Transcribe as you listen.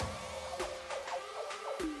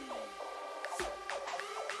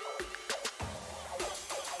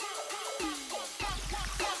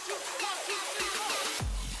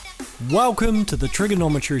Welcome to the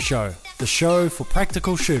Triggernometry Show, the show for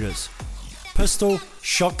practical shooters. Pistol,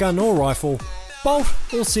 shotgun or rifle, bolt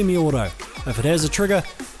or semi-auto. If it has a trigger,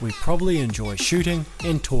 we probably enjoy shooting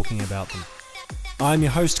and talking about them. I'm your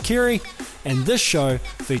host Kerry, and this show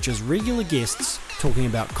features regular guests talking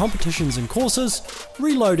about competitions and courses,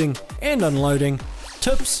 reloading and unloading,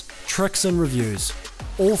 tips, tricks and reviews,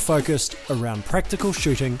 all focused around practical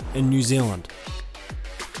shooting in New Zealand.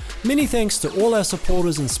 Many thanks to all our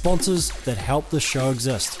supporters and sponsors that help this show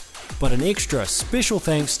exist, but an extra special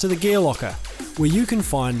thanks to the Gear Locker, where you can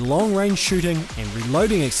find long-range shooting and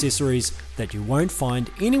reloading accessories that you won't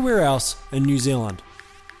find anywhere else in New Zealand.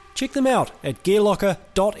 Check them out at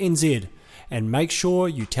gearlocker.nz and make sure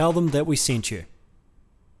you tell them that we sent you.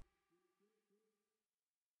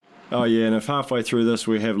 Oh yeah, and if halfway through this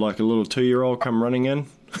we have like a little 2-year-old come running in,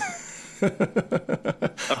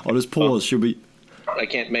 I'll just pause. She'll be... I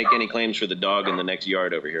can't make any claims for the dog in the next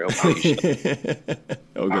yard over here. Hopefully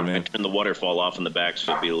oh, good man. Turn the waterfall off in the back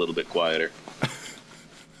so it'll be a little bit quieter.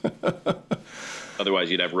 Otherwise,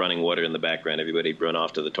 you'd have running water in the background. Everybody'd run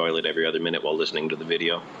off to the toilet every other minute while listening to the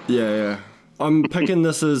video. Yeah. I'm picking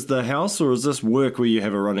this as the house, or is this work where you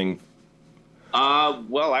have a running...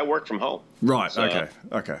 Well, I work from home. Right, so,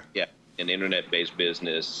 okay. Yeah, an internet-based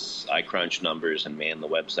business. I crunch numbers and man the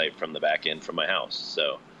website from the back end from my house.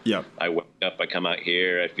 So yep. I wake up, I come out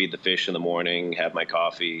here, I feed the fish in the morning, have my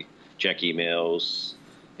coffee, check emails,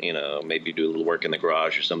 maybe do a little work in the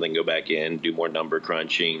garage or something, go back in, do more number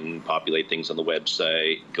crunching, populate things on the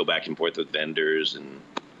website, go back and forth with vendors, and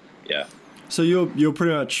yeah. So you're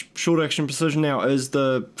pretty much short action precision now is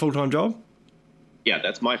the full-time job? Yeah,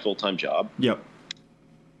 that's my full-time job. Yep.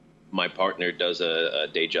 My partner does a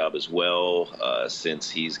day job as well, since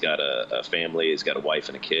he's got a family, he's got a wife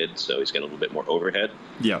and a kid, so he's got a little bit more overhead.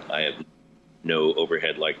 Yeah. I have no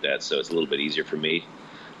overhead like that, so it's a little bit easier for me.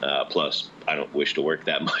 Plus, I don't wish to work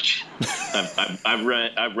that much. I've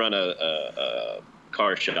run a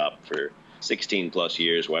car shop for 16 plus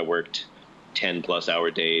years where I worked 10 plus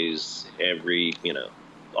hour days every,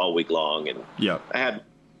 all week long, and yeah. I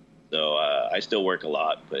still work a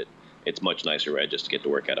lot, but it's much nicer, right, just to get to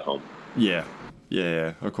work out of home. Yeah,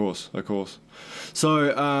 of course.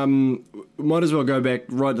 So, might as well go back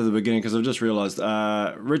right to the beginning, because I've just realised,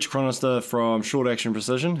 Rich Chronister from Short Action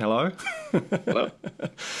Precision, hello. Hello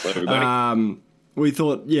everybody. We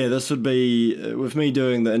thought, this would be, with me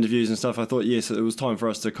doing the interviews and stuff, I thought, yes, it was time for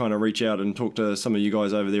us to kind of reach out and talk to some of you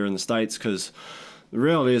guys over there in the States, because the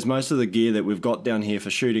reality is most of the gear that we've got down here for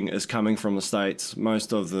shooting is coming from the States.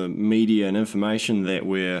 Most of the media and information that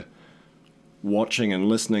we're watching and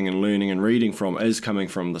listening and learning and reading from is coming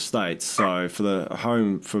from the States. So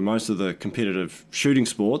for most of the competitive shooting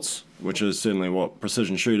sports, which is certainly what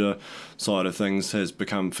precision shooter side of things has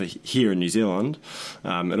become for here in New Zealand,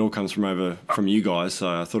 it all comes from you guys.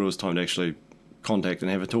 So I thought it was time to actually contact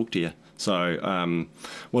and have a talk to you. So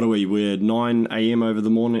what are we? We're 9 a.m. in the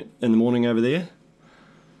morning over there.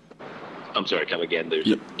 I'm sorry, come again.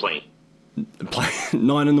 There's a plane.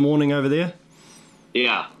 9 in the morning over there?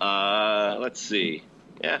 Yeah, let's see.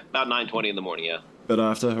 Yeah, about 9:20 in the morning, yeah. Bit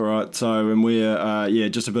after, all right. So, and we're,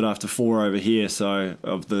 just a bit after 4 over here, so,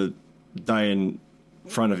 of the day in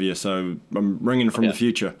front of you. So, I'm ringing from the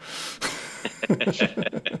future.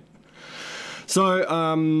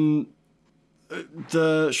 So,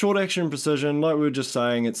 the short action precision, like we were just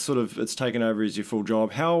saying, it's taken over as your full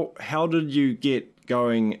job. How did you get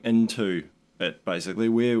going into it, basically?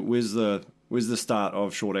 Where's the start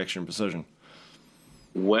of short action precision?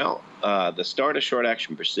 Well, the start of Short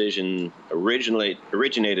Action Precision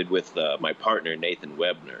originated with my partner, Nathan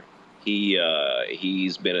Webner.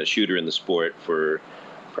 He's been a shooter in the sport for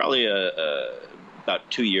probably about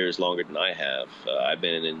 2 years longer than I have. I've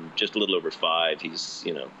been in just a little over 5. He's,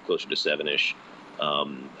 closer to 7-ish.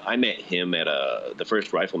 I met him at the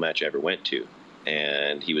first rifle match I ever went to,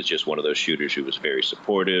 and he was just one of those shooters who was very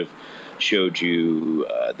supportive, showed you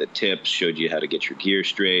the tips, showed you how to get your gear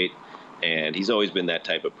straight. And he's always been that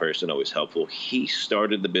type of person, always helpful. He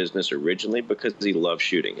started the business originally because he loved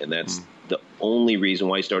shooting, and that's the only reason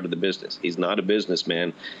why he started the business. He's not a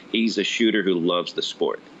businessman. He's a shooter who loves the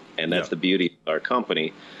sport, and that's the beauty of our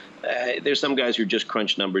company. There's some guys who just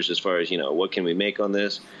crunch numbers as far as, what can we make on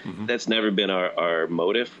this? Mm-hmm. That's never been our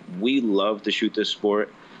motive. We love to shoot this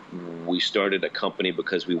sport. We started a company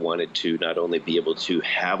because we wanted to not only be able to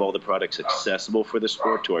have all the products accessible for the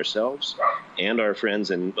sport to ourselves and our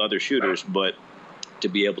friends and other shooters, but to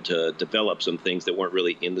be able to develop some things that weren't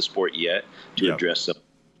really in the sport yet to address some,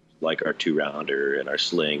 like our 2-rounder and our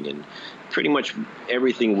sling, and pretty much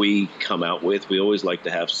everything we come out with. We always like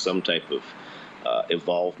to have some type of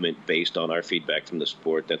involvement based on our feedback from the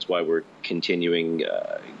sport. That's why we're continuing.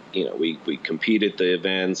 We compete at the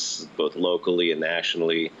events both locally and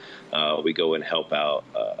nationally. We go and help out,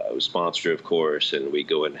 sponsor, of course, and we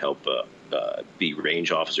go and help be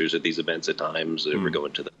range officers at these events at times. We're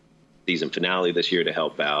going to the season finale this year to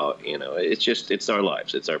help out. It's our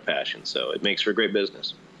lives, it's our passion, so it makes for great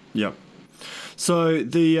business. Yeah. So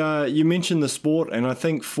you mentioned the sport, and I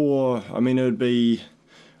think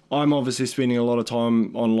I'm obviously spending a lot of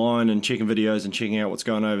time online and checking videos and checking out what's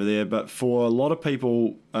going over there, but for a lot of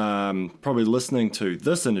people probably listening to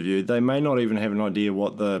this interview, they may not even have an idea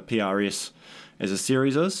what the PRS as a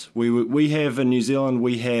series is. We have in New Zealand,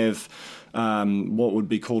 we have what would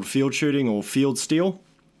be called field shooting or field steel.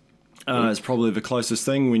 It's probably the closest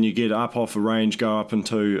thing. When you get up off a range, go up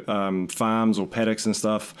into farms or paddocks and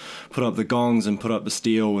stuff, put up the gongs and put up the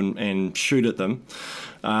steel and shoot at them.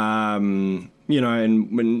 And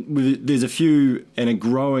there's a few and a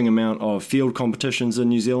growing amount of field competitions in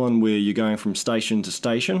New Zealand where you're going from station to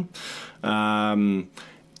station.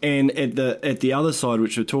 And at the other side,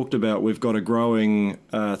 which we talked about, we've got a growing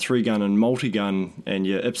 3-gun and multi-gun and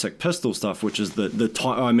your IPSC pistol stuff, which is by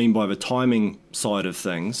the timing side of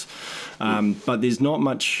things. But there's not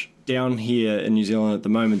much down here in New Zealand at the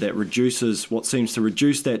moment that seems to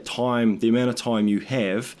reduce that time, the amount of time you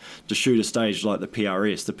have to shoot a stage like the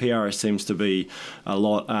PRS. The PRS seems to be a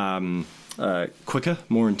lot quicker,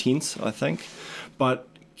 more intense, I think. But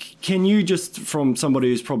can you just, from somebody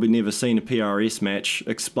who's probably never seen a PRS match,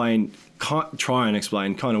 try and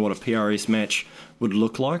explain kind of what a PRS match would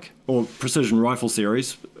look like, or Precision Rifle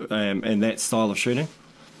Series, and that style of shooting?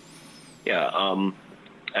 Yeah,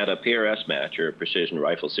 at a PRS match, or a Precision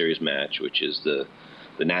Rifle Series match, which is the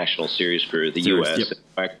national series for the U.S. Yep. In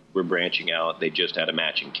fact, we're branching out. They just had a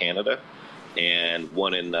match in Canada and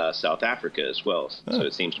one in South Africa as well. So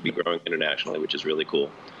it seems to be growing internationally, which is really cool.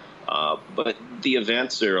 But the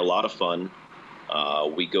events are a lot of fun.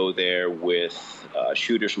 We go there with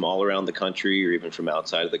shooters from all around the country, or even from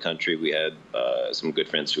outside of the country. We had some good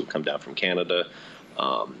friends who have come down from Canada.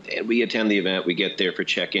 And we attend the event. We get there for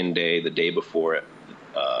check-in day, the day before it,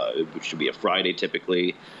 which should be a Friday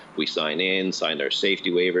typically. We sign our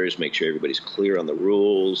safety waivers, make sure everybody's clear on the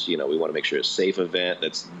rules. We want to make sure it's a safe event.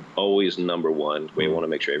 That's always number one. We want to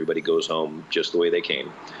make sure everybody goes home just the way they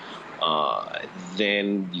came.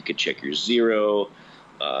 Then you could check your zero,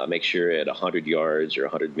 make sure at 100 yards or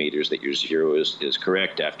 100 meters that your zero is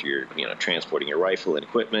correct after you're transporting your rifle and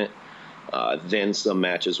equipment. Then some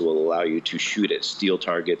matches will allow you to shoot at steel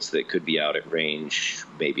targets that could be out at range,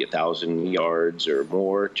 maybe 1,000 yards or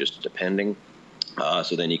more, just depending.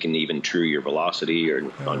 So then you can even true your velocity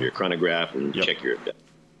or on your chronograph and check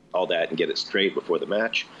all that and get it straight before the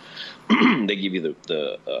match. They give you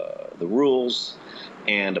the rules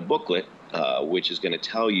and a booklet, which is going to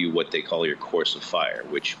tell you what they call your course of fire,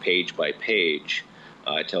 which page by page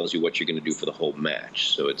tells you what you're going to do for the whole match.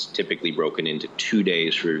 So it's typically broken into 2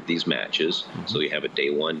 days for these matches. Mm-hmm. So you have a day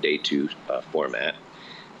 1, day 2 format.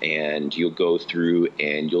 And you'll go through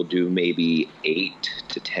and you'll do maybe 8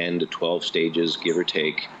 to 10 to 12 stages, give or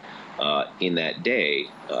take, in that day,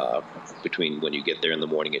 between when you get there in the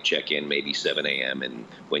morning at check-in, maybe 7 a.m., and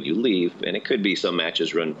when you leave. And it could be some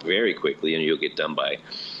matches run very quickly and you'll get done by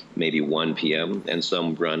maybe 1 p.m., and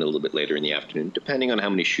some run a little bit later in the afternoon, depending on how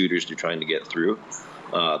many shooters they're trying to get through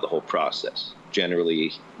the whole process.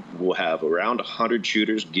 Generally, we'll have around 100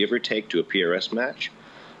 shooters, give or take, to a PRS match.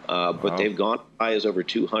 But they've gone high as over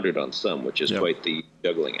 200 on some, which is quite the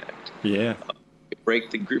juggling act. Yeah.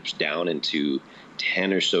 Break the groups down into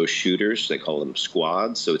 10 or so shooters. They call them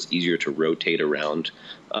squads, so it's easier to rotate around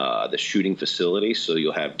the shooting facility. So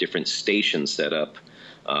you'll have different stations set up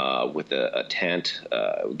with a tent,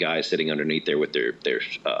 guys sitting underneath there with their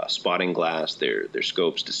spotting glass, their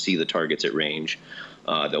scopes to see the targets at range.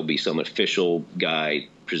 There'll be some official guy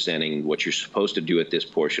presenting what you're supposed to do at this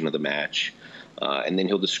portion of the match. And then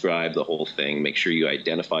he'll describe the whole thing, make sure you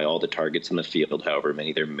identify all the targets in the field, however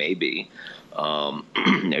many there may be.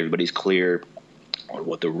 Everybody's clear on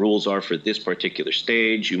what the rules are for this particular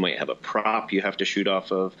stage. You might have a prop you have to shoot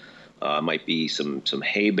off of. Might be some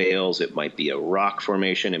hay bales. It might be a rock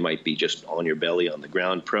formation. It might be just on your belly on the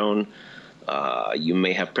ground prone. You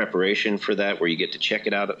may have preparation for that where you get to check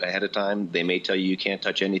it out ahead of time. They may tell you can't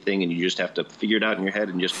touch anything and you just have to figure it out in your head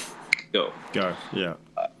and just go. Go, yeah.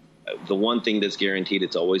 The one thing that's guaranteed,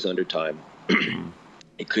 it's always under time.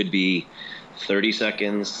 It could be 30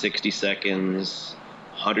 seconds, 60 seconds,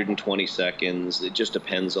 120 seconds. It just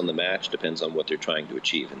depends on the match, depends on what they're trying to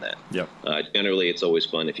achieve in that. Yep. Generally, it's always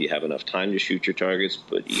fun if you have enough time to shoot your targets,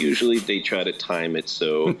 but usually they try to time it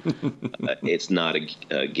so it's not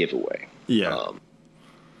a giveaway. Yeah.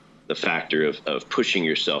 The factor of pushing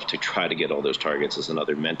yourself to try to get all those targets is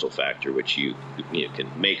another mental factor, which you can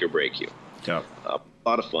make or break you. Yeah. A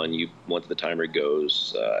lot of fun. Once the timer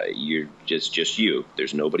goes, you're just you.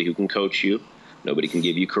 There's nobody who can coach you. Nobody can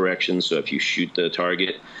give you corrections. So if you shoot the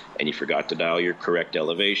target and you forgot to dial your correct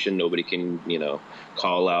elevation, nobody can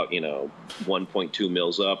call out 1.2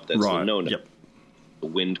 mils up. That's right. a no-no. Yep. The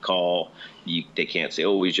wind call, they can't say,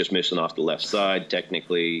 oh, he's just missing off the left side.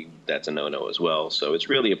 Technically, that's a no-no as well. So it's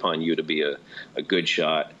really upon you to be a good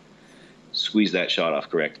shot, squeeze that shot off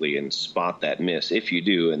correctly, and spot that miss if you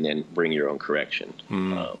do, and then bring your own correction.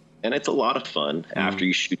 And it's a lot of fun after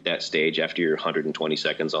you shoot that stage, after you're 120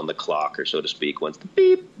 seconds on the clock, or so to speak. Once the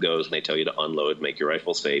beep goes and they tell you to unload, make your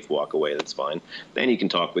rifle safe, walk away, that's fine. Then you can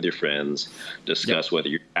talk with your friends, discuss whether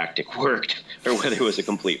your tactic worked or whether it was a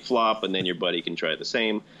complete flop, and then your buddy can try the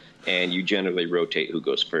same. And you generally rotate who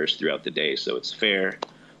goes first throughout the day, so it's fair.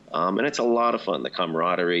 And it's a lot of fun. The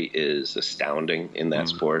camaraderie is astounding in that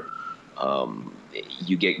sport.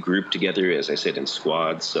 You get grouped together, as I said, in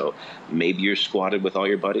squads. So maybe you're squatted with all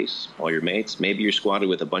your buddies, all your mates. Maybe you're squatted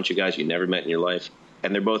with a bunch of guys you never met in your life.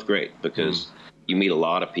 And they're both great because you meet a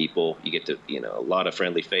lot of people. You get to, a lot of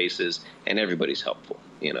friendly faces, and everybody's helpful.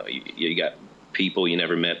 You got people you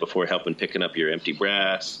never met before helping picking up your empty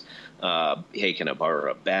brass. Hey, can I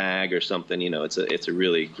borrow a bag or something? It's a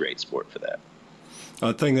really great sport for that.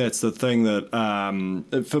 I think that's the thing that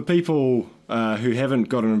for people who haven't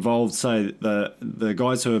gotten involved, say the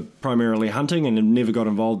guys who are primarily hunting and have never got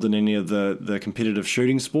involved in any of the competitive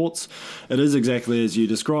shooting sports, it is exactly as you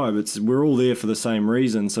describe. We're all there for the same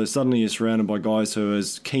reason. So suddenly you're surrounded by guys who are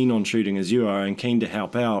as keen on shooting as you are and keen to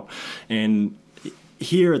help out. And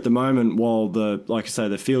here at the moment, while like I say,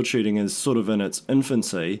 the field shooting is sort of in its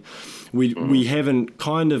infancy, we haven't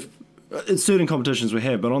kind of. In certain competitions we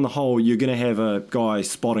have, but on the whole, you're going to have a guy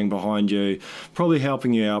spotting behind you, probably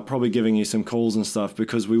helping you out, probably giving you some calls and stuff,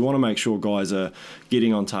 because we want to make sure guys are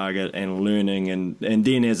getting on target and learning, and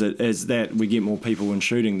then as that we get more people in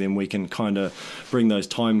shooting, then we can kind of bring those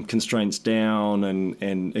time constraints down,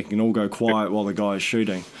 and it can all go quiet while the guy is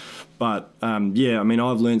shooting. But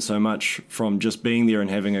I've learned so much from just being there and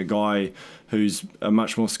having a guy who's a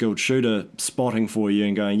much more skilled shooter spotting for you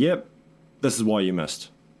and going, yep, this is why you missed.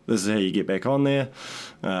 This is how you get back on there.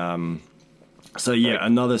 Another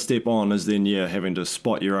step on is then, having to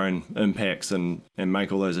spot your own impacts and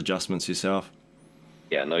make all those adjustments yourself.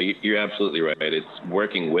 Yeah, no, you're absolutely right. It's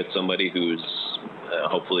working with somebody who's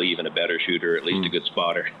hopefully even a better shooter, at least a good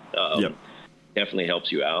spotter. Definitely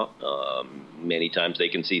helps you out. Many times they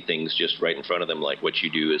can see things just right in front of them, like what you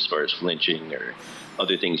do as far as flinching or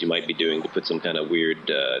other things you might be doing to put some kind of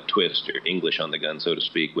weird twist or English on the gun, so to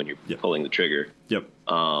speak, when you're pulling the trigger. Yep.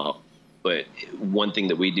 But one thing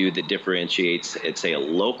that we do that differentiates at, say, a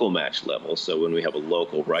local match level, so when we have a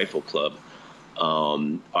local rifle club,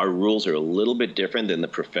 our rules are a little bit different than the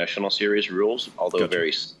professional series rules, although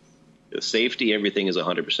very safety, everything is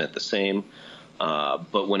 100% the same.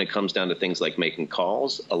 But when it comes down to things like making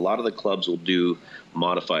calls, a lot of the clubs will do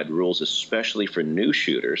modified rules, especially for new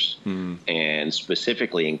shooters, and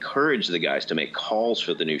specifically encourage the guys to make calls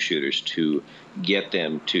for the new shooters to get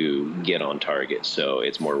them to get on target. So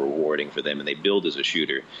it's more rewarding for them, and they build as a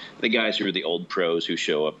shooter. The guys who are the old pros who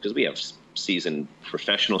show up, because we have seasoned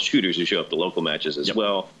professional shooters who show up to local matches as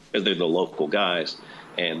well, because they're the local guys,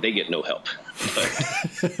 and they get no help.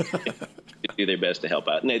 But do their best to help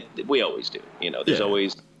out, and we always do. There's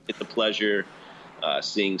always, it's a pleasure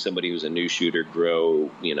seeing somebody who's a new shooter grow.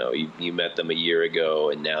 You met them a year ago,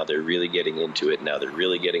 and now they're really getting into it. Now they're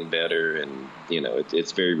really getting better, and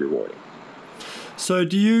it's very rewarding. So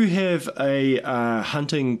do you have a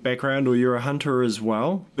hunting background, or you're a hunter as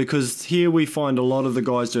well? Because here we find a lot of the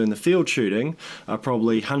guys doing the field shooting are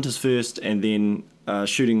probably hunters first and then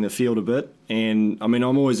shooting the field a bit. And I'm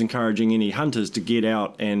always encouraging any hunters to get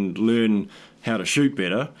out and learn how to shoot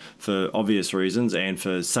better for obvious reasons and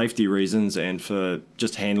for safety reasons and for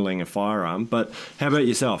just handling a firearm. But how about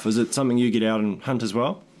yourself? Is it something you get out and hunt as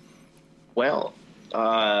well? Well,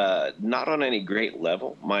 not on any great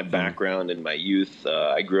level. My background in my youth,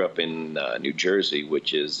 I grew up in New Jersey,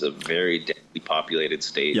 which is a very densely populated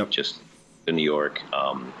state, just in New York.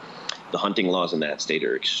 The hunting laws in that state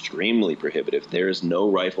are extremely prohibitive. There is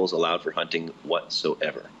no rifles allowed for hunting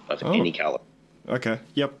whatsoever of any caliber. Okay.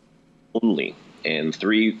 Yep. Only, and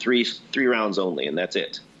three rounds only, and that's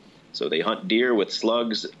it. So they hunt deer with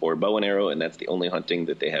slugs or bow and arrow, and that's the only hunting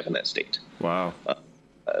that they have in that state. Wow.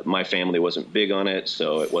 My family wasn't big on it,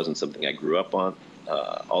 so it wasn't something I grew up on.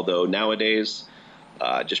 Although nowadays,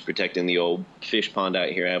 just protecting the old fish pond out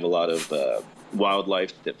here, I have a lot of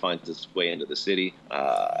wildlife that finds its way into the city.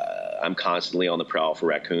 I'm constantly on the prowl for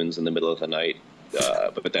raccoons in the middle of the night.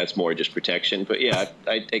 But that's more just protection. But yeah,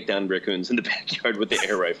 I take down raccoons in the backyard with the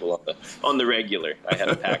air rifle on the regular. I had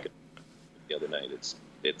a pack the other night.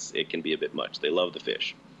 It can be a bit much. They love the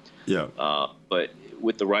fish. Yeah. But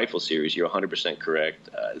with the rifle series, you're 100% correct.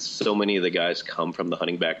 So many of the guys come from the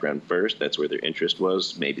hunting background first. That's where their interest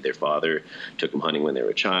was. Maybe their father took them hunting when they were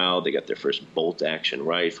a child. They got their first bolt action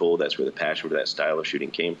rifle. That's where the passion for that style of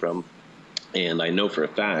shooting came from. And I know for a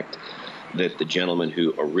fact that the gentlemen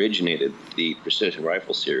who originated the precision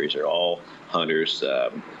rifle series are all hunters,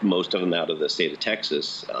 most of them out of the state of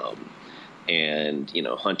Texas. And,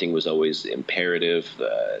 hunting was always imperative.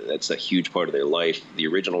 That's a huge part of their life. The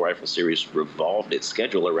original rifle series revolved its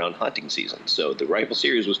schedule around hunting season. So the rifle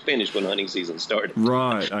series was finished when hunting season started.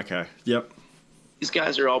 Right. Okay. Yep. These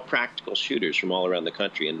guys are all practical shooters from all around the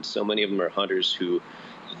country. And so many of them are hunters who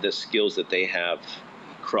the skills that they have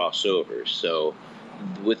cross over. So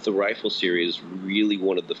with the rifle series, really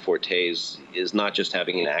one of the fortes is not just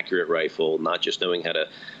having an accurate rifle, not just knowing how to,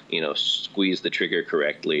 squeeze the trigger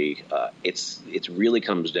correctly. It really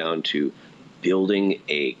comes down to building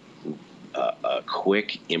a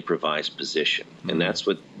quick improvised position, and that's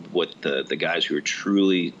what the guys who are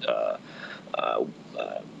truly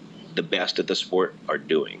the best at the sport are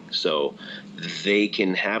doing. So they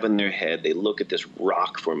can have in their head, they look at this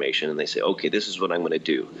rock formation and they say, okay, this is what I'm going to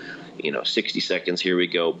do. 60 seconds, here we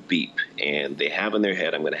go, beep. And they have in their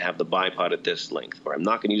head, I'm going to have the bipod at this length, or I'm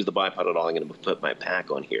not going to use the bipod at all. I'm going to put my pack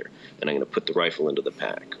on here, and I'm going to put the rifle into the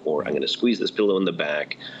pack, or I'm going to squeeze this pillow in the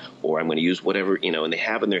back, or I'm going to use whatever, and they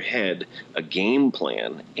have in their head a game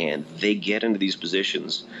plan, and they get into these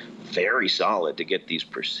positions very solid to get these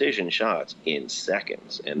precision shots in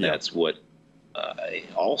seconds. And that's what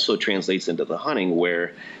also translates into the hunting,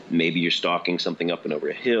 where maybe you're stalking something up and over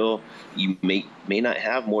a hill. You may not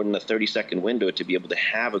have more than a 30-second window to be able to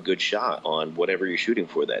have a good shot on whatever you're shooting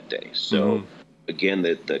for that day. So again,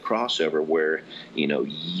 the crossover where,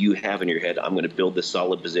 you have in your head, I'm going to build this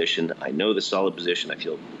solid position. I know the solid position. I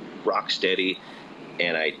feel rock steady,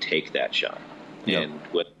 and I take that shot. Yep. And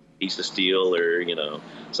with piece of steel or,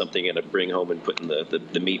 something to bring home and put in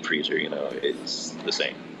the meat freezer, it's the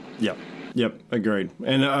same. Yep, agreed.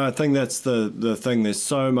 And I think that's the thing. There's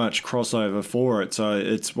so much crossover for it. So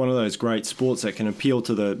it's one of those great sports that can appeal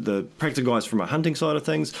to the practical guys from a hunting side of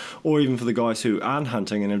things, or even for the guys who aren't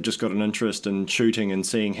hunting and have just got an interest in shooting and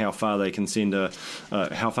seeing how far they can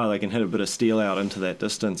how far they can hit a bit of steel out into that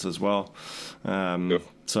distance as well. Sure.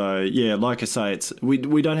 So yeah, like I say, we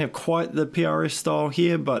don't have quite the PRS style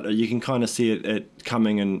here, but you can kind of see it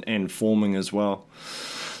coming and forming as well.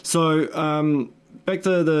 So back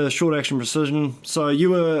to the short action precision. So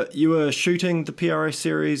you were shooting the PRS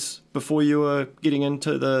series before you were getting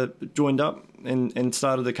into joined up and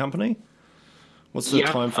started the company. What's the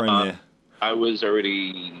time frame there? I was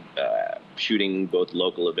already shooting both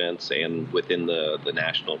local events and within the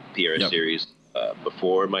national PRS series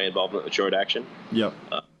before my involvement with short action. Yep.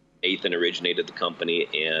 Ethan originated the company,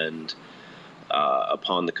 and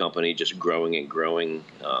upon the company just growing and growing,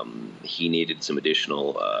 he needed some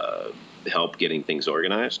additional help getting things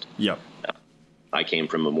organized. Yep. I came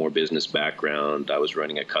from a more business background. I was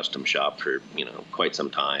running a custom shop for quite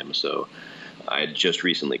some time, so I had just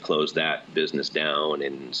recently closed that business down,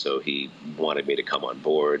 and so he wanted me to come on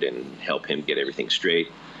board and help him get everything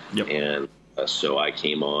straight. Yep. And so I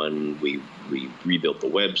came on. We rebuilt the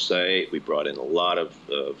website. We brought in a lot of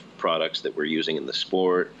products that we're using in the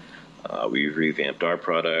sport. We revamped our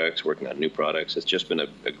products, working on new products. It's just been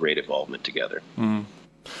a great involvement together.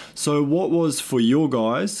 So what was for you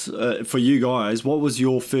guys, what was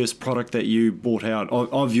your first product that you bought out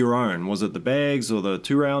of your own? Was it the bags or the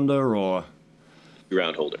 2-rounder or?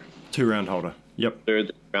 2-round holder. 2-round holder. Yep.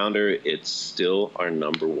 The rounder, it's still our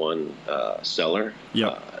number one seller.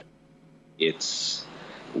 Yep.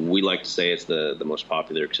 We like to say it's the most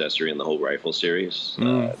popular accessory in the whole rifle series.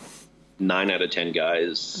 9 out of 10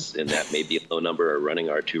 guys, and that may be a low number, are running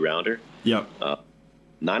our 2-rounder. Yep.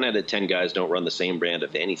 9 out of 10 guys don't run the same brand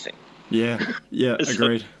of anything. Yeah,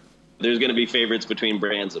 agreed. There's going to be favorites between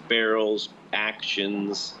brands of barrels,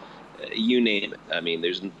 actions, you name it. I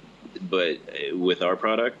mean, but with our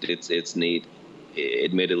product, it's neat.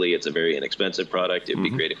 Admittedly, it's a very inexpensive product. It'd be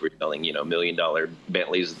great if we're selling, $1 million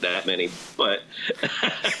Bentleys, that many, but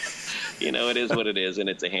it is what it is, and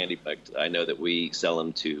it's a handy product. I know that we sell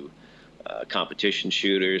them to competition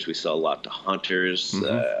shooters. We sell a lot to hunters.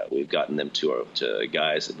 We've gotten them to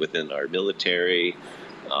guys within our military.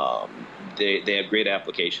 They have great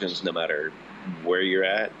applications no matter where you're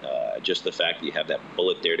at. Just the fact that you have that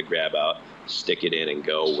bullet there to grab out, stick it in and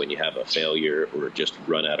go when you have a failure or just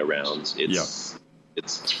run out of rounds.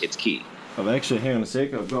 It's key. I've actually, hang on a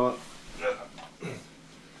sec, I've got,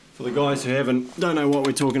 for the guys who don't know what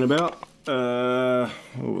we're talking about,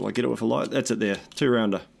 will I get it with a light? That's it there,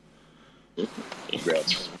 2-rounder.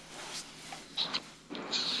 Congrats.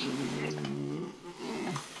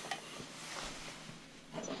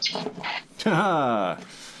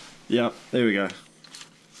 Yep, there we go.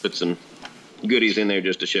 Put some goodies in there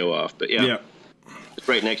just to show off, but yeah. Yep. It's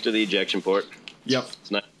right next to the ejection port. Yep. It's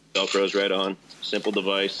nice. Velcro's right on. Simple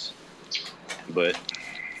device, but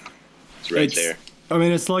it's right there. I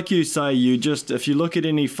mean, it's like you say, if you look at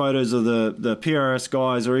any photos of the PRS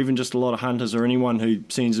guys, or even just a lot of hunters or anyone who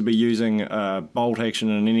seems to be using bolt action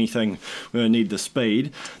and anything where they need the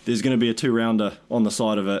speed, there's going to be a 2-rounder on the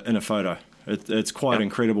side of it in a photo. It's quite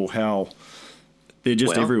incredible how they're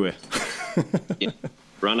just everywhere. If you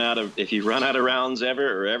run out of rounds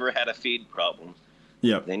ever had a feed problem,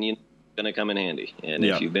 then you're going to come in handy. And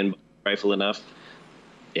if you've been rifle enough,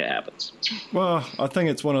 it happens. Well, I think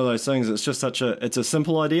it's one of those things. It's just it's a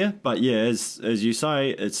simple idea, but as you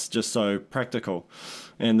say, it's just so practical.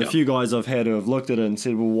 And the few guys I've had who have looked at it and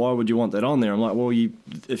said, well, why would you want that on there? I'm like, well,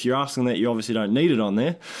 if you're asking that, you obviously don't need it on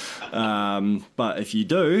there. But if you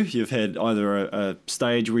do, you've had either a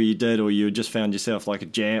stage where you did, or you just found yourself like a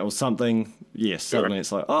jam or something. Yes, suddenly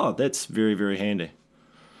it's like, oh, that's very, very handy.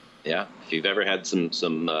 Yeah, if you've ever had some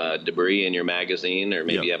debris in your magazine, or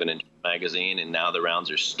maybe you have an internal magazine and now the rounds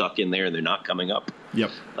are stuck in there and they're not coming up.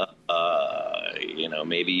 Yep.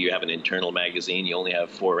 Maybe you have an internal magazine, you only have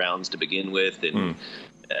 4 rounds to begin with, and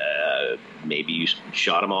maybe you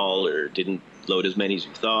shot them all or didn't load as many as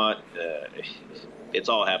you thought. It's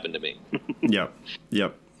all happened to me. Yep.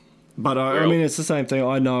 But I mean, it's the same thing.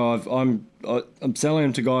 I know I'm selling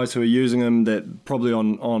them to guys who are using them that probably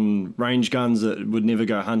on range guns that would never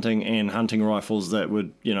go hunting, and hunting rifles that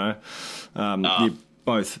would,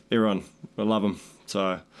 everyone will love them.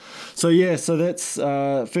 So that's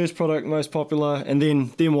first product, most popular, and then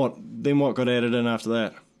what got added in after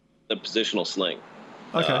that? The positional sling.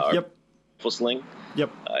 Okay. Yep. Rifle sling. Yep.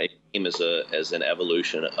 It came as an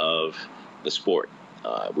evolution of the sport.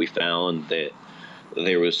 We found that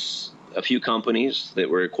there was a few companies that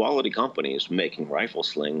were quality companies making rifle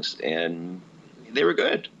slings, and they were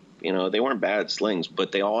good. They weren't bad slings,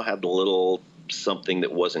 but they all had a little something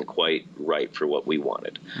that wasn't quite right for what we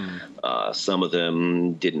wanted. Some of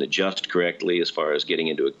them didn't adjust correctly as far as getting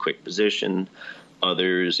into a quick position.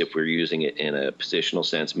 Others, if we're using it in a positional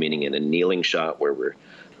sense, meaning in a kneeling shot where we're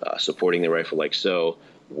supporting the rifle like so,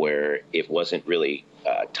 where it wasn't really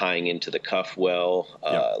tying into the cuff well,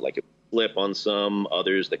 like a flip on some.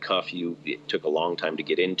 Others, the cuff, it took a long time to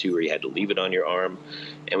get into, or you had to leave it on your arm.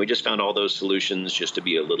 And we just found all those solutions just to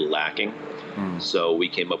be a little lacking. So we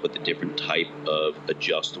came up with a different type of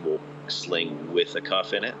adjustable sling with a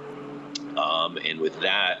cuff in it. And with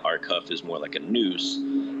that, our cuff is more like a noose.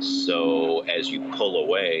 So as you pull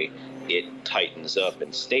away, it tightens up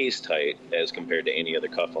and stays tight as compared to any other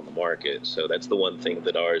cuff on the market. So that's the one thing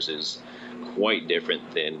that ours is quite different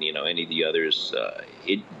than any of the others.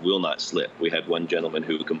 It will not slip. We had one gentleman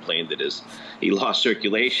who complained that he lost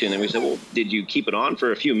circulation, and we said, well, did you keep it on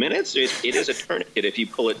for a few minutes? It is a tourniquet if you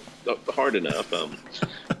pull it hard enough,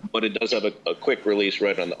 but it does have a quick release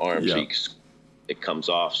right on the arm, so it comes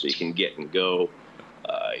off, so you can get and go.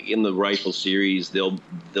 In the rifle series, they'll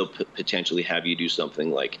potentially have you do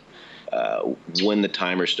something like when the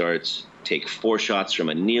timer starts, take 4 shots from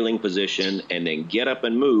a kneeling position and then get up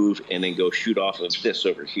and move and then go shoot off of this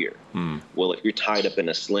over here. Well, if you're tied up in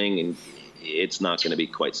a sling, and it's not going to be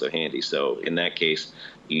quite so handy. So in that case,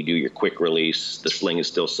 you do your quick release. The sling is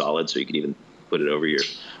still solid, so you can even put it over your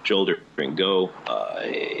shoulder and go.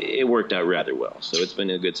 It worked out rather well. So it's been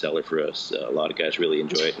a good seller for us. A lot of guys really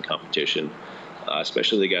enjoy it in competition,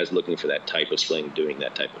 especially the guys looking for that type of sling doing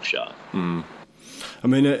that type of shot. I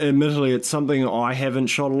mean, admittedly, it's something I haven't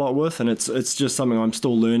shot a lot with, and it's just something I'm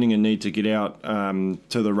still learning and need to get out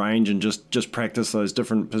to the range and just practice those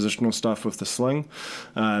different positional stuff with the sling.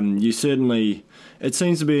 You certainly, it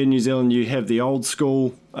seems to be in New Zealand, you have the old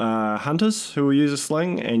school hunters who will use a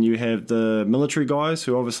sling, and you have the military guys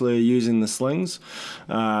who obviously are using the slings.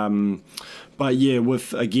 But yeah,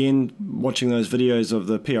 with, again, watching those videos of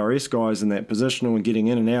the PRS guys in that positional and getting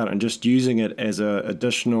in and out and just using it as a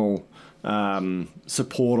additional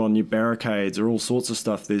support on your barricades or all sorts of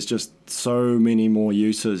stuff, there's just so many more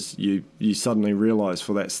uses you suddenly realize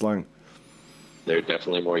for that sling. There are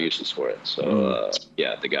definitely more uses for it. So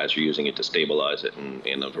the guys are using it to stabilize it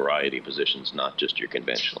in a variety of positions, not just your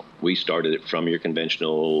conventional. We started it from your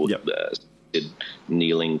conventional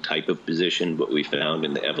kneeling type of position, but we found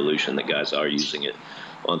in the evolution that guys are using it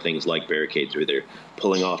on things like barricades where they're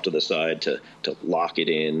pulling off to the side to lock it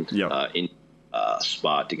in in a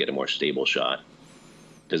spot to get a more stable shot.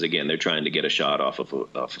 Because again, they're trying to get a shot off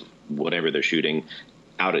of whatever they're shooting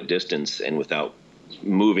out at distance and without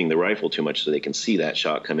moving the rifle too much, so they can see that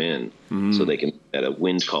shot come in, so they can get a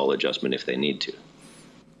wind call adjustment if they need to.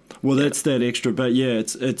 Well, that's that extra bit. Yeah,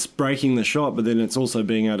 it's breaking the shot, but then it's also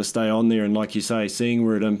being able to stay on there and, like you say, seeing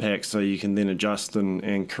where it impacts, so you can then adjust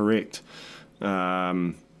and correct.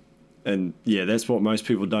 And yeah, that's what most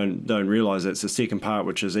people don't realize. That's the second part,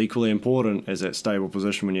 which is equally important as that stable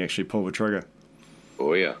position when you actually pull the trigger.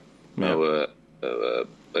 Oh yeah.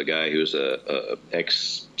 A guy who's a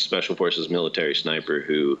ex Special Forces military sniper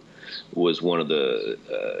who was one of the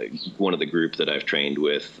group that I've trained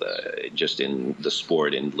with just in the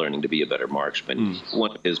sport and learning to be a better marksman.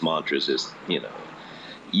 One of his mantras is,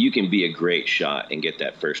 you can be a great shot and get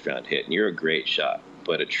that first round hit, and you're a great shot,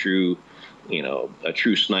 but a true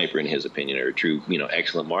sniper, in his opinion, or a true,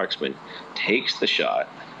 excellent marksman, takes the shot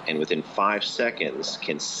and within 5 seconds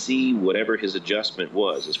can see whatever his adjustment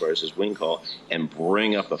was as far as his wing call and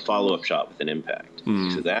bring up a follow-up shot with an impact.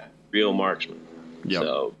 So that's real marksman. Yep.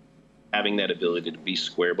 So having that ability to be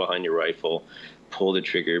square behind your rifle, pull the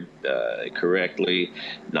trigger correctly,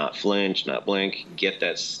 not flinch, not blink, get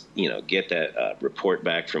that report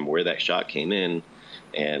back from where that shot came in.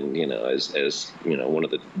 And, as one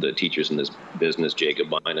of the teachers in this business, Jacob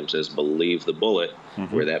Bynum, says, believe the bullet.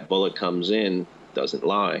 Where that bullet comes in doesn't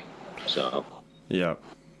lie. So, yeah.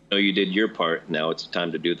 You did your part. Now it's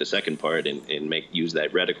time to do the second part and use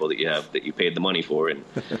that reticle that you have, that you paid the money for. And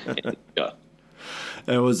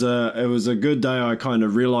It was a good day. I kind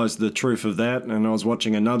of realized the truth of that, and I was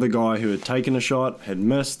watching another guy who had taken a shot, had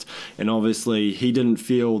missed, and obviously he didn't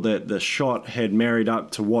feel that the shot had married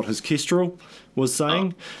up to what his kestrel was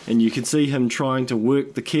saying, and you could see him trying to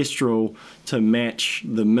work the kestrel to match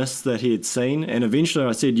the miss that he had seen. And eventually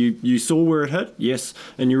I said, you saw where it hit? Yes.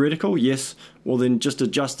 And your reticle? Yes. Well, then just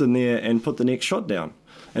adjust in there and put the next shot down.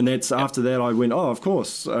 And that's after that I went, of course.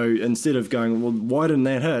 So instead of going, well, why didn't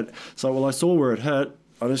that hit? So, well, I saw where it hit.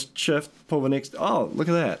 I just shift, pull the next. Oh, look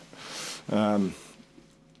at that.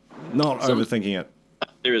 Not overthinking it.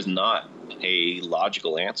 There is not a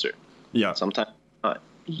logical answer. Yeah. Sometimes not.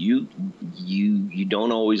 You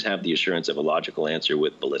don't always have the assurance of a logical answer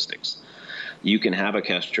with ballistics. You can have a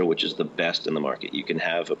kestrel, which is the best in the market. You can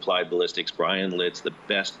have applied ballistics, Brian Litz, the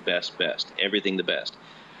best, everything the best.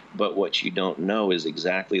 But what you don't know is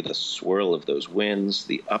exactly the swirl of those winds,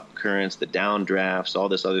 the up currents, the downdrafts, all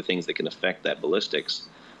this other things that can affect that ballistics,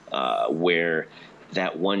 where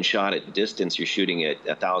that one shot at distance you're shooting at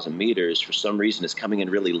 1,000 meters, for some reason is coming in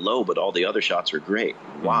really low, but all the other shots are great.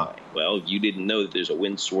 Why? Well, you didn't know that there's a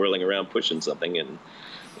wind swirling around pushing something, and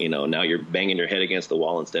now you're banging your head against the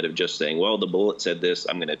wall instead of just saying, well, the bullet said this,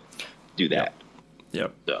 I'm going to do that.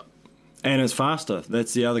 Yep. So. And it's faster.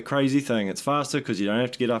 That's the other crazy thing. It's faster because you don't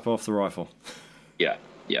have to get up off the rifle. Yeah.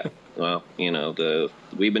 Well,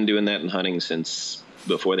 we've been doing that in hunting since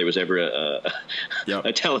before there was ever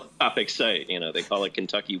a telescopic sight. They call it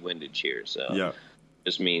Kentucky windage here. So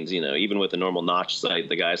just means, even with a normal notch sight,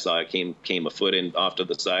 the guy saw it came a foot in off to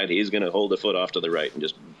the side. He's going to hold a foot off to the right and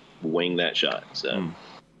just wing that shot. So.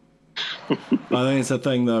 I think it's the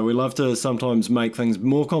thing, though. We love to sometimes make things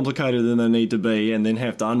more complicated than they need to be, and then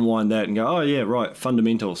have to unwind that and go, oh yeah, right,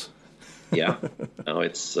 fundamentals. Yeah, no,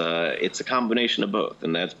 it's a combination of both,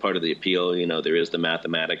 and that's part of the appeal. There is the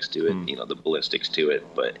mathematics to it, the ballistics to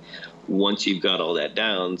it, but once you've got all that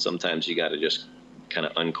down, sometimes you got to just kind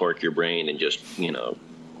of uncork your brain and just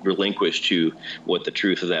relinquish to what the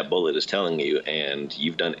truth of that bullet is telling you, and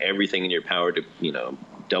you've done everything in your power to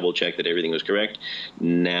double check that everything was correct.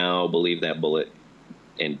 Now believe that bullet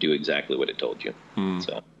and do exactly what it told you.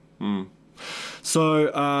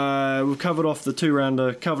 So we've covered off the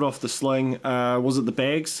 2-rounder, covered off the sling. Was it the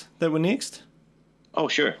bags that were next? Oh,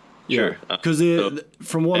 sure. Because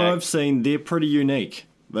from what I've seen, they're pretty unique.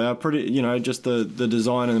 They are pretty, just the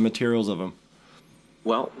design and the materials of them.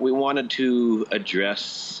 Well, we wanted to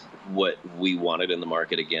address what we wanted in the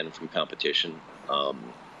market again from competition. A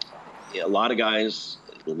lot of guys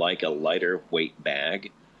like a lighter weight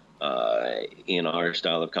bag in our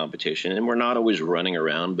style of competition, and we're not always running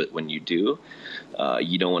around, but when you do,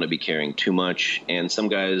 you don't want to be carrying too much. And some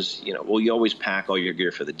guys, you always pack all your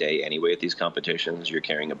gear for the day anyway at these competitions. You're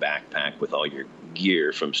carrying a backpack with all your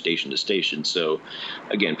gear from station to station. So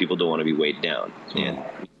again, people don't want to be weighed down. And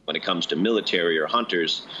when it comes to military or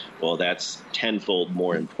hunters, well, that's tenfold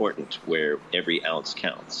more important, where every ounce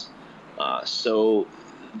counts. So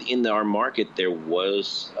in our market, there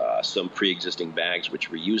was some pre-existing bags which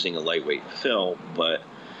were using a lightweight fill, but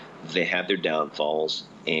they had their downfalls,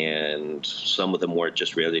 and some of them weren't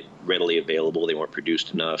just readily available. They weren't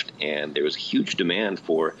produced enough, and there was huge demand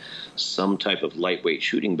for some type of lightweight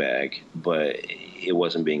shooting bag, but it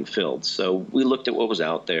wasn't being filled. So we looked at what was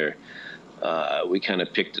out there. We kind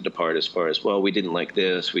of picked it apart as far as, well, we didn't like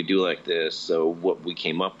this, we do like this. So what we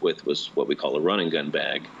came up with was what we call a run and gun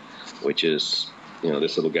bag, which is,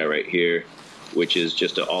 this little guy right here, which is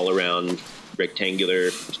just an all-around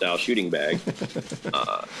rectangular style shooting bag.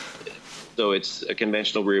 So it's a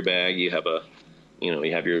conventional rear bag. You have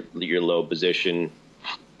you have your low position,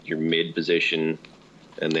 your mid position,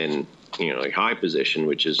 and then your high position,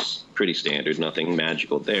 which is pretty standard, nothing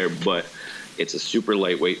magical there. But it's a super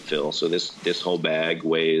lightweight fill. So this whole bag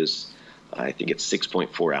weighs, I think it's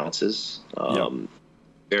 6.4 ounces.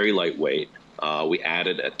 Very lightweight. We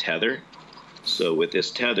added a tether. So with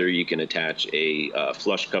this tether, you can attach a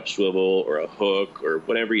flush cup swivel or a hook or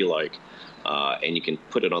whatever you like, and you can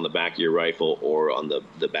put it on the back of your rifle or on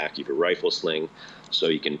the back of your rifle sling, so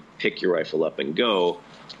you can pick your rifle up and go,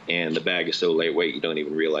 and the bag is so lightweight you don't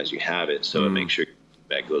even realize you have it, so it makes sure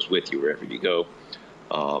the bag goes with you wherever you go.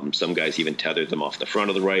 Some guys even tethered them off the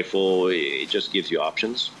front of the rifle. It just gives you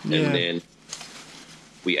options. Yeah. And then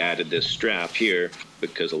we added this strap here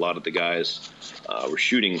because a lot of the guys were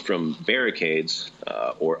shooting from barricades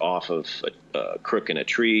or off of a crook in a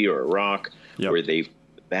tree or a rock, where they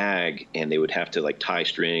bag and they would have to like tie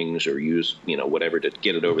strings or use whatever to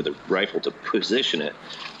get it over the rifle to position it.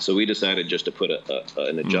 So we decided just to put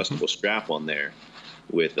an adjustable strap on there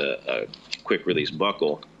with a quick release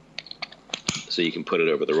buckle, so you can put it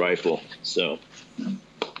over the rifle. So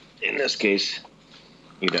in this case,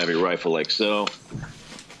 you'd have your rifle like so.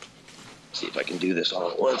 See if I can do this all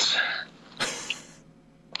at once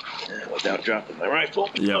without dropping my rifle.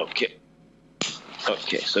 Yep.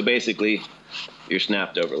 Okay, so basically you're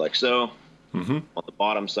snapped over like so. Mm-hmm. On the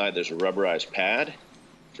bottom side there's a rubberized pad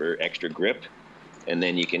for extra grip, and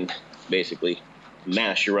then you can basically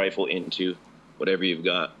mash your rifle into whatever you've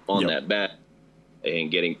got on that bag,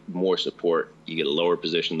 and getting more support. You get a lower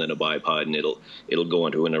position than a bipod, and it'll go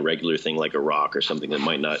into an irregular thing like a rock or something that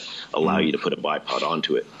might not allow you to put a bipod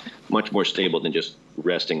onto it. Much more stable than just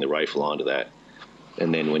resting the rifle onto that.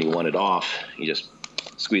 And then when you want it off, you just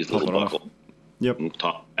squeeze the little buckle. Yep. And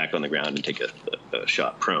top back on the ground and take a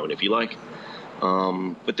shot prone if you like.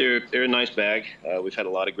 But they're a nice bag. We've had a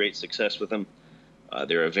lot of great success with them.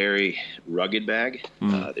 They're a very rugged bag.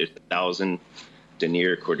 There's 1,000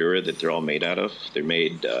 denier cordura that they're all made out of. They're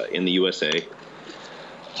made in the USA.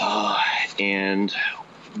 And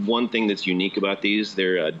one thing that's unique about these,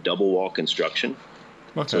 they're a double wall construction.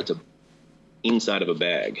 Okay. So it's inside of a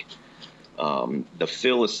bag. The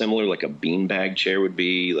fill is similar, like a beanbag chair would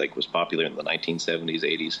be, like was popular in the 1970s,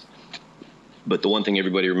 80s. But the one thing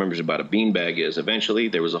everybody remembers about a beanbag is eventually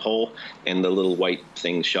there was a hole and the little white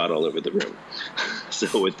thing shot all over the room.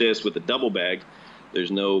 So with the double bag,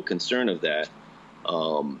 there's no concern of that.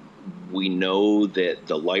 We know that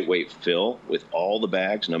the lightweight fill with all the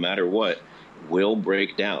bags, no matter what, will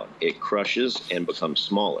break down. It crushes and becomes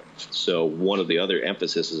smaller. So one of the other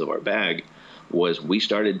emphases of our bag was we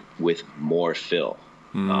started with more fill.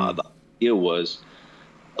 The idea was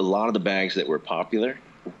a lot of the bags that were popular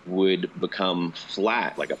would become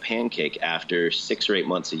flat like a pancake after 6 or 8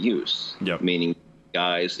 months of use. Yep. Meaning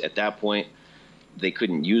guys at that point, they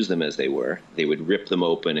couldn't use them as they were. They would rip them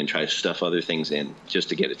open and try to stuff other things in just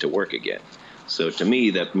to get it to work again. So to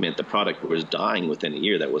me, that meant the product was dying within a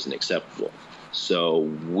year. That wasn't acceptable. So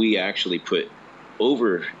we actually put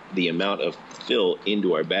over the amount of fill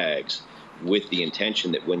into our bags with the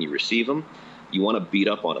intention that when you receive them, you want to beat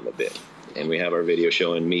up on them a bit. And we have our video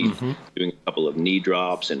showing me doing a couple of knee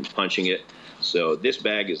drops and punching it. So this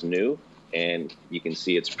bag is new, and you can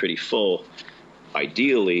see it's pretty full.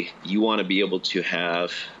 Ideally, you want to be able to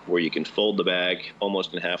have where you can fold the bag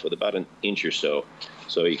almost in half with about an inch or so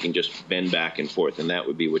you can just bend back and forth, and that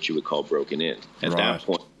would be what you would call broken in. At that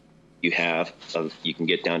point, you can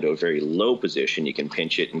get down to a very low position. You can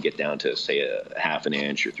pinch it and get down to, say, a half an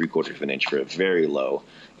inch or 3/4 of an inch for a very low,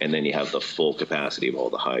 and then you have the full capacity of all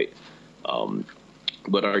the height.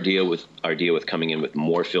 But our idea with coming in with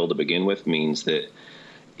more fill to begin with means that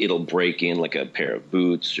it'll break in like a pair of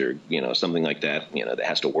boots or, something like that, that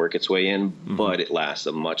has to work its way in, but it lasts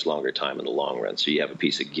a much longer time in the long run. So you have a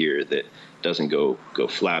piece of gear that doesn't go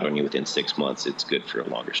flat on you within 6 months. It's good for a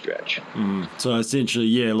longer stretch. So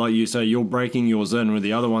essentially, like you say, you're breaking yours in, with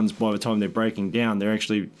the other ones, by the time they're breaking down, they're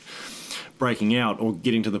actually breaking out or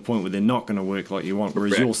getting to the point where they're not going to work like you want,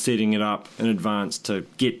 whereas you're setting it up in advance to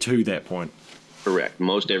get to that point. Correct.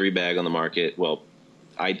 Most every bag on the market, well,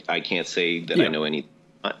 I can't say that I know any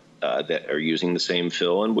that are using the same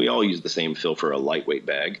fill, and we all use the same fill for a lightweight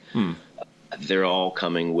bag. They're all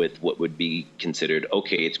coming with what would be considered,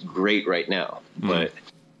 okay, it's great right now. But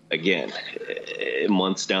again,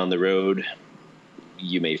 months down the road,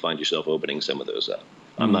 you may find yourself opening some of those up.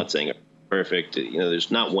 I'm not saying perfect.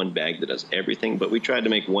 There's not one bag that does everything, but we tried to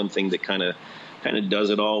make one thing that kind of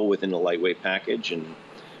does it all within a lightweight package. And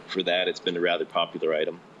for that, it's been a rather popular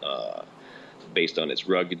item. Based on its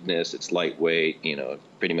ruggedness, it's lightweight, it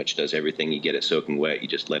pretty much does everything. You get it soaking wet, you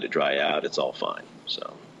just let it dry out, it's all fine.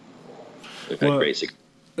 So we've had great success.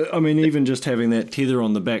 I mean, even just having that tether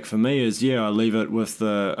on the back for me is, I leave it with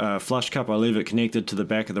the flush cup, I leave it connected to the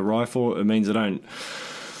back of the rifle. It means I don't,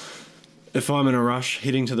 if I'm in a rush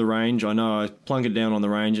heading to the range, I know I plunk it down on the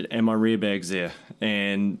range and my rear bag's there.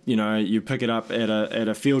 And, you pick it up at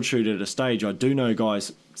a field shoot at a stage. I do know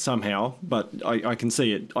guys somehow, but I can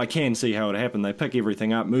see it. I can see how it happened. They pick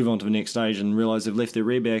everything up, move on to the next stage and realise they've left their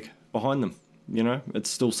rear bag behind them. It's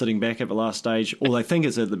still sitting back at the last stage, or they think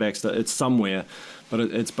it's at the back, it's somewhere, but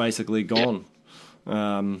it's basically gone.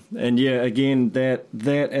 And again, that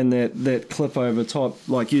and that clip over top,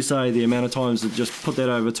 like you say, the amount of times that just put that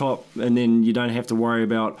over top, and then you don't have to worry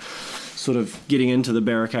about sort of getting into the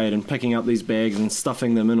barricade and picking up these bags and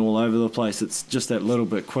stuffing them in all over the place. It's just that little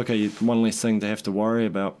bit quicker, one less thing to have to worry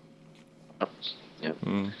about. Yeah.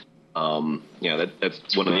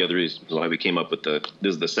 That's one of the other reasons why we came up with this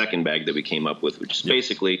is the second bag that we came up with, which is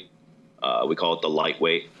basically, we call it the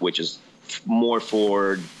lightweight, which is more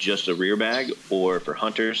for just a rear bag or for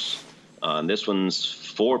hunters. This one's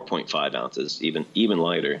 4.5 ounces, even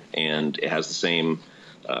lighter, and it has the same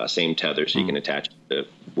tether, so you can attach it to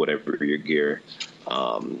whatever your gear.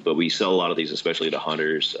 But we sell a lot of these, especially to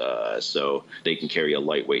hunters, so they can carry a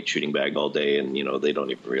lightweight shooting bag all day, and they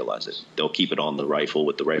don't even realize it. They'll keep it on the rifle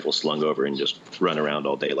with the rifle slung over and just run around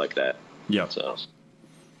all day like that. Yeah. So.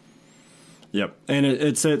 Yep, and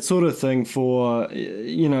it's that sort of thing for,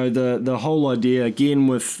 the whole idea, again,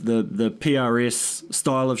 with the PRS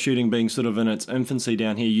style of shooting being sort of in its infancy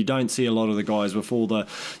down here. You don't see a lot of the guys with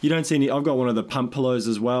you don't see any. I've got one of the pump pillows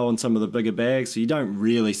as well and some of the bigger bags, so you don't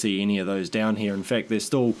really see any of those down here. In fact, they're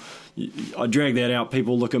still, I drag that out,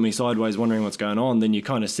 people look at me sideways wondering what's going on, then you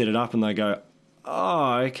kind of set it up and they go,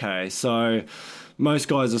 oh, okay, so most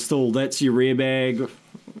guys are still, that's your rear bag.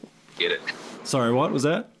 Get it. Sorry, what was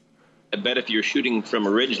that? I bet if you're shooting from a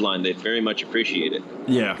ridge line, they'd very much appreciate it.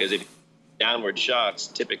 Yeah. Because if downward shots,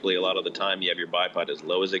 typically a lot of the time you have your bipod as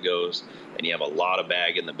low as it goes, and you have a lot of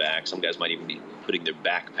bag in the back. Some guys might even be putting their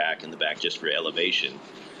backpack in the back just for elevation,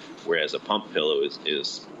 whereas a pump pillow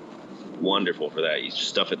is wonderful for that. You just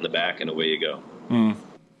stuff it in the back and away you go.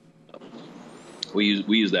 We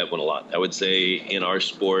use that one a lot. I would say in our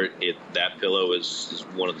sport, that pillow is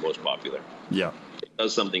one of the most popular. Yeah. It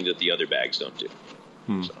does something that the other bags don't do.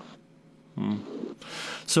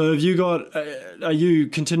 So have you got, are you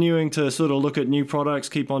continuing to sort of look at new products,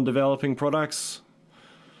 keep on developing products?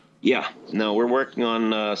 Yeah, no, we're working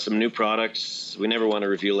on some new products. We never want to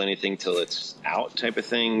reveal anything till it's out type of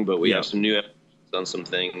thing, but we have some new on some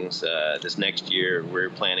things. This next year, we're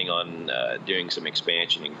planning on doing some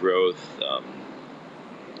expansion and growth.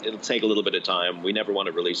 It'll take a little bit of time. We never want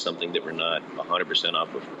to release something that we're not 100% off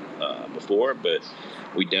of before, but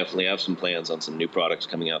we definitely have some plans on some new products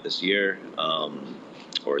coming out this year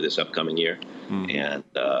or this upcoming year, and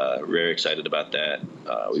very excited about that.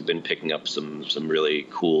 We've been picking up some really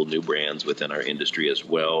cool new brands within our industry as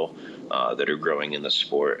well that are growing in the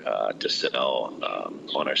sport to sell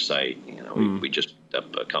on our site. We just picked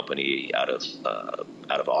up a company out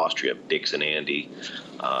of Austria, Dix and Andy.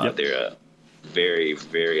 They're a very,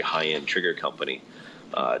 very high-end trigger company.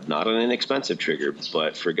 Not an inexpensive trigger,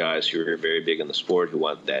 but for guys who are very big in the sport who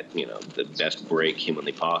want that, the best break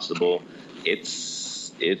humanly possible,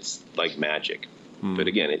 it's like magic. But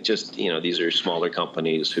again, it just, these are smaller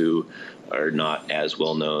companies who are not as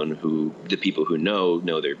well known, who the people who know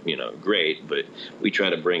they're, great, but we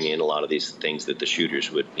try to bring in a lot of these things that the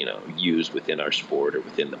shooters would, use within our sport or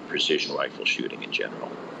within the precision rifle shooting in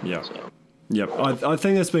general. Yeah. So. Yep, I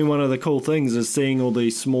think that's been one of the cool things is seeing all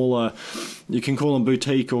these smaller, you can call them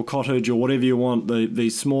boutique or cottage or whatever you want,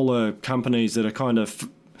 these smaller companies that are kind of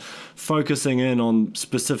focusing in on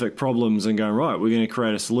specific problems and going, right, we're going to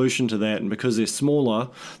create a solution to that. And because they're smaller,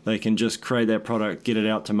 they can just create that product, get it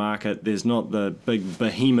out to market. There's not the big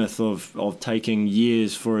behemoth of taking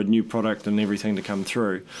years for a new product and everything to come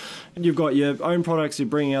through. And you've got your own products, you're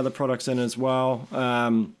bringing other products in as well.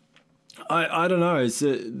 I don't know. It's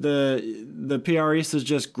the PRS is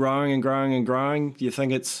just growing and growing and growing. Do you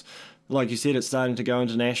think it's, like you said, it's starting to go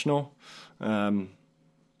international?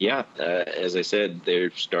 Yeah, as I said, they're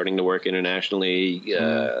starting to work internationally.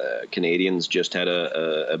 Canadians just had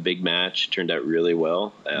a big match, turned out really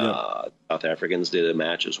well. South Africans did a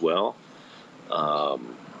match as well.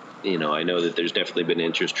 I know that there's definitely been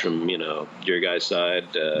interest from, your guys' side.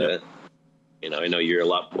 I know you're a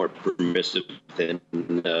lot more permissive than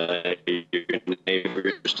your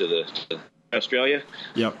neighbors to Australia.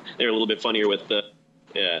 Yep. They're a little bit funnier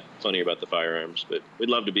funnier about the firearms, but we'd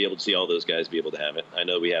love to be able to see all those guys be able to have it. I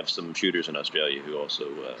know we have some shooters in Australia who also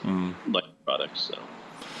like the products, so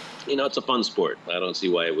it's a fun sport. I don't see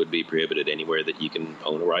why it would be prohibited anywhere that you can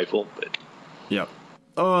own a rifle, but yeah.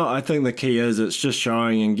 Oh, I think the key is it's just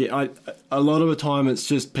showing a lot of the time it's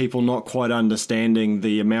just people not quite understanding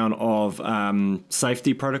the amount of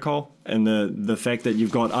safety protocol and the fact that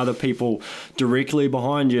you've got other people directly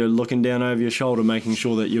behind you looking down over your shoulder, making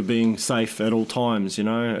sure that you're being safe at all times,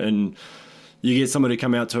 and you get somebody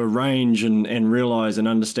come out to a range and realize and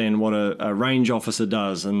understand what a range officer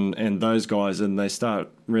does and those guys, and they start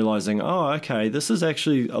realizing, oh, okay, this is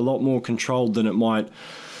actually a lot more controlled than it might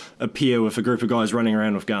appear with a group of guys running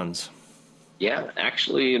around with guns. Yeah,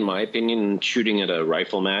 actually, in my opinion, shooting at a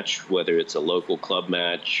rifle match, whether it's a local club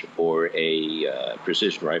match or a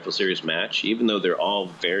precision rifle series match, even though they're all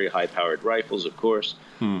very high-powered rifles, of course,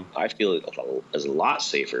 I feel it is a lot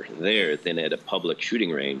safer there than at a public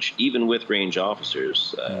shooting range, even with range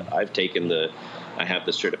officers. I have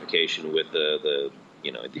the certification with the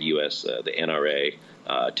U.S., the NRA,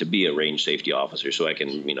 to be a range safety officer, so I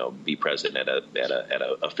can, be present at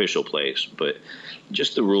a official place. But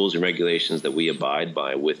just the rules and regulations that we abide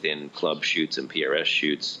by within club shoots and PRS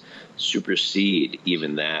shoots supersede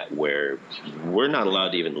even that, where we're not allowed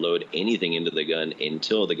to even load anything into the gun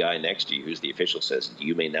until the guy next to you, who's the official, says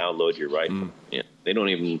you may now load your rifle. They don't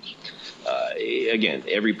even. Again,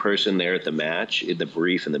 every person there at the match, in the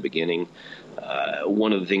brief in the beginning,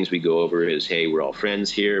 one of the things we go over is, hey, we're all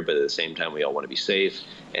friends here, but at the same time, we all want to be safe.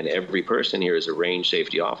 And every person here is a range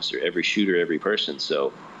safety officer, every shooter, every person.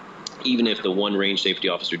 So even if the one range safety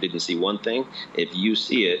officer didn't see one thing, if you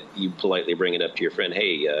see it, you politely bring it up to your friend,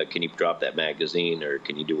 hey, can you drop that magazine, or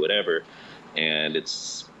can you do whatever? And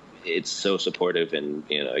it's so supportive, and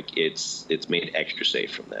it's made extra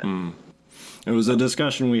safe from that. It was a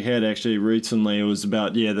discussion we had actually recently. It was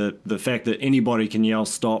about, the fact that anybody can yell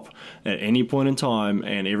stop at any point in time,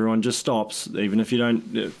 and everyone just stops. Even if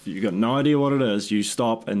you've got no idea what it is, you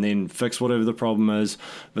stop and then fix whatever the problem is.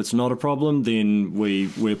 If it's not a problem, then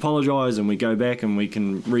we apologize and we go back and we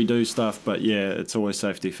can redo stuff. But it's always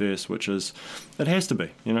safety first, it has to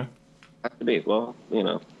be, Has to be. Well,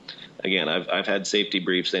 again, I've had safety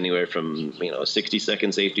briefs anywhere from, a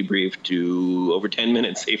 60-second safety brief to over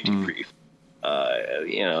 10-minute safety brief.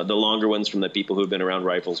 The longer ones from the people who've been around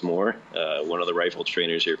rifles more. One of the rifle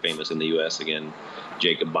trainers here, famous in the U.S. again,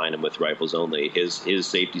 Jacob Bynum with Rifles Only. His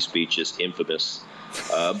safety speech is infamous,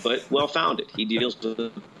 but well-founded. He deals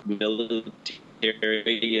with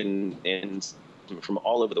military and from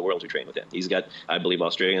all over the world who train with him. He's got, I believe,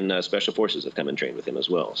 Australian Special Forces have come and trained with him as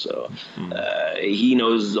well. So he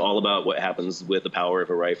knows all about what happens with the power of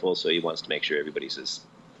a rifle, so he wants to make sure everybody's as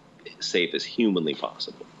safe as humanly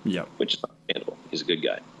possible. Yeah. Which is understandable. He's a good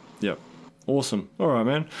guy. Yeah. Awesome. All right,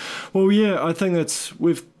 man. Well, I think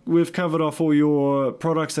we've covered off all your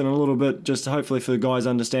products and a little bit, just hopefully for the guys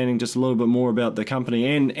understanding just a little bit more about the company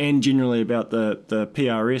and generally about the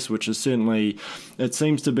PRS, which is certainly, it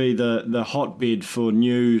seems to be the hotbed for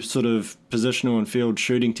new sort of positional and field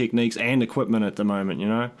shooting techniques and equipment at the moment,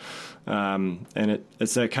 and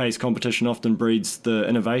it's that case, competition often breeds the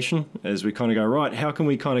innovation as we kind of go, right, how can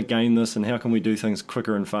we kind of gain this and how can we do things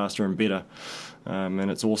quicker and faster and better? And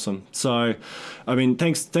it's awesome. So, I mean,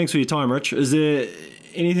 thanks for your time, Rich. Is there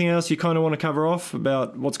anything else you kind of want to cover off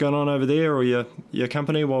about what's going on over there or your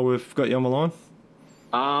company while we've got you on the line?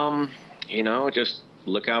 Just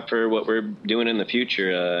look out for what we're doing in the future.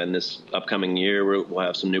 In this upcoming year, we'll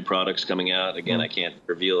have some new products coming out. Again, I can't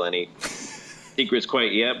reveal any secrets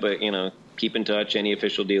quite yet, but keep in touch. Any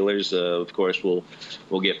official dealers, of course,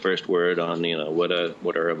 we'll get first word on what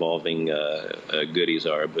our evolving goodies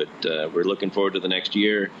are. But we're looking forward to the next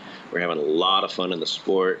year. We're having a lot of fun in the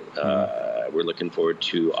sport. We're looking forward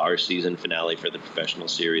to our season finale for the professional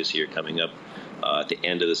series here coming up at the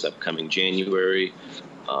end of this upcoming January.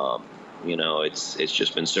 It's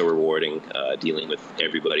just been so rewarding dealing with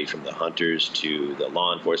everybody from the hunters to the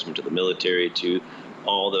law enforcement to the military to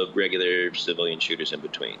all the regular civilian shooters in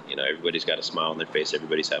between. Everybody's got a smile on their face.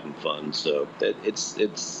 Everybody's having fun. So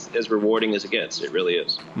it's as rewarding as it gets. It really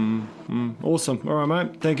is. Awesome. All right,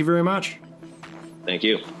 mate. Thank you very much. Thank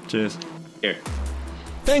you. Cheers. Here.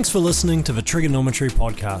 Thanks for listening to the Triggernometry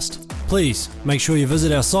podcast. Please make sure you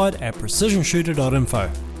visit our site at precisionshooter.info,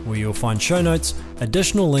 where you'll find show notes,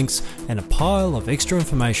 additional links, and a pile of extra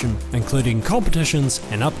information, including competitions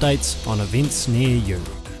and updates on events near you.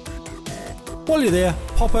 While you're there,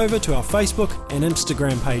 pop over to our Facebook and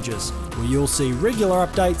Instagram pages, where you'll see regular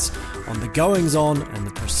updates on the goings-on in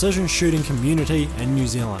the precision shooting community in New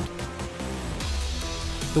Zealand.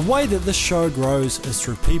 The way that this show grows is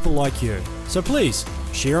through people like you, so please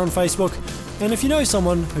share on Facebook, and if you know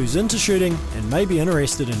someone who's into shooting and may be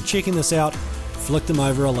interested in checking this out, flick them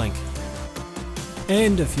over a link.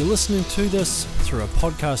 And if you're listening to this through a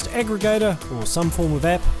podcast aggregator or some form of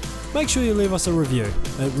app, make sure you leave us a review.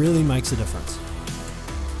 It really makes a difference.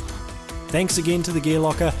 Thanks again to the Gear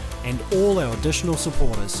Locker and all our additional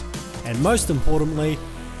supporters. And most importantly,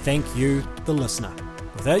 thank you, the listener.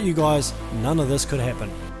 Without you guys, none of this could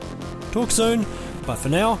happen. Talk soon, but for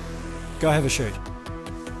now, go have a shoot.